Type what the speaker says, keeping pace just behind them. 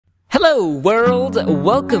Hello world!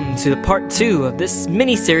 Welcome to part 2 of this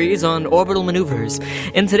mini-series on orbital maneuvers.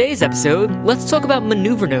 In today's episode, let's talk about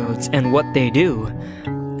maneuver nodes and what they do.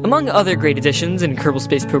 Among other great additions in Kerbal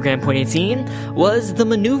Space Program 0.18 was the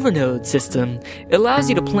maneuver node system. It allows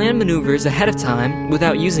you to plan maneuvers ahead of time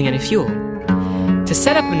without using any fuel. To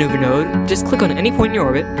set up a maneuver node, just click on any point in your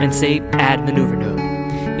orbit and say Add Maneuver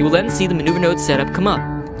Node. You will then see the maneuver node setup come up,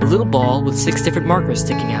 a little ball with 6 different markers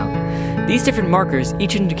sticking out. These different markers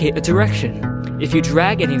each indicate a direction. If you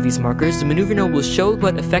drag any of these markers, the maneuver node will show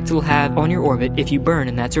what effect it will have on your orbit if you burn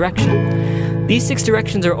in that direction. These 6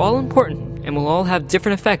 directions are all important and will all have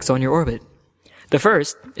different effects on your orbit. The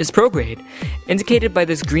first is Retrograde, indicated by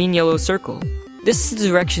this green-yellow circle. This is the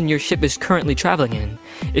direction your ship is currently traveling in.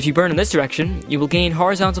 If you burn in this direction, you will gain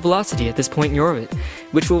horizontal velocity at this point in your orbit,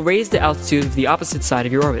 which will raise the altitude of the opposite side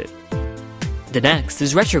of your orbit. The next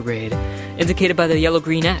is Retrograde, indicated by the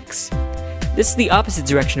yellow-green X. This is the opposite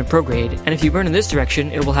direction of Retrograde, and if you burn in this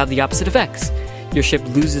direction, it will have the opposite effects. Your ship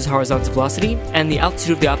loses horizontal velocity, and the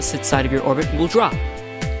altitude of the opposite side of your orbit will drop.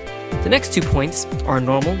 The next 2 points are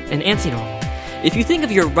normal and anti-normal. If you think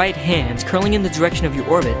of your right hand curling in the direction of your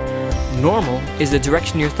orbit, normal is the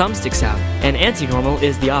direction your thumb sticks out, and anti-normal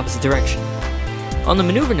is the opposite direction. On the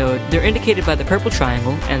maneuver node, they're indicated by the purple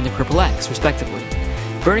triangle and the purple X, respectively.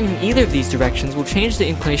 Burning in either of these directions will change the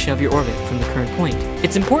inclination of your orbit from the current point.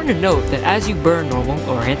 It's important to note that as you burn normal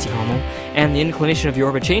or anti-normal, and the inclination of your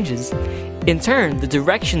orbit changes, in turn, the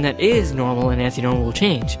direction that is normal and anti-normal will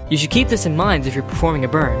change. You should keep this in mind if you're performing a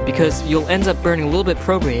burn, because you'll end up burning a little bit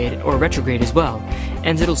prograde or retrograde as well,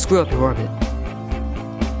 and it'll screw up your orbit.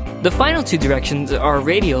 The final 2 directions are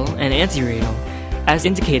radial and anti-radial, as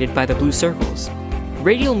indicated by the blue circles.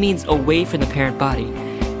 Radial means away from the parent body,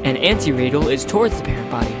 and anti-radial is towards the parent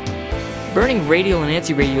body. Burning radial and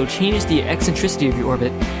anti-radial changes the eccentricity of your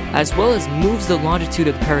orbit, as well as moves the longitude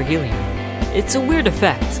of the perihelion. It's a weird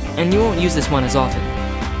effect, and you won't use this one as often.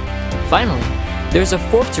 Finally, there's a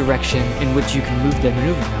 4th direction in which you can move the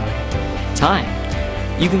maneuver node: time.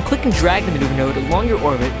 You can click and drag the maneuver node along your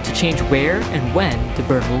orbit to change where and when the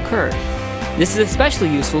burn will occur. This is especially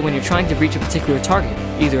useful when you're trying to reach a particular target,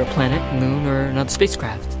 either a planet, moon, or another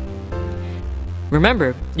spacecraft.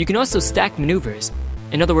 Remember, you can also stack maneuvers.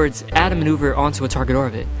 In other words, add a maneuver onto a target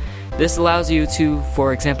orbit. This allows you to,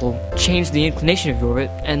 for example, change the inclination of your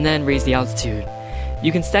orbit and then raise the altitude.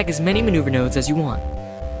 You can stack as many maneuver nodes as you want.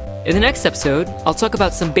 In the next episode, I'll talk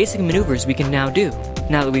about some basic maneuvers we can now do,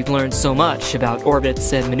 now that we've learned so much about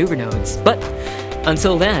orbits and maneuver nodes. But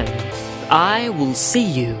until then, I will see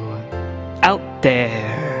you out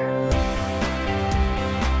there.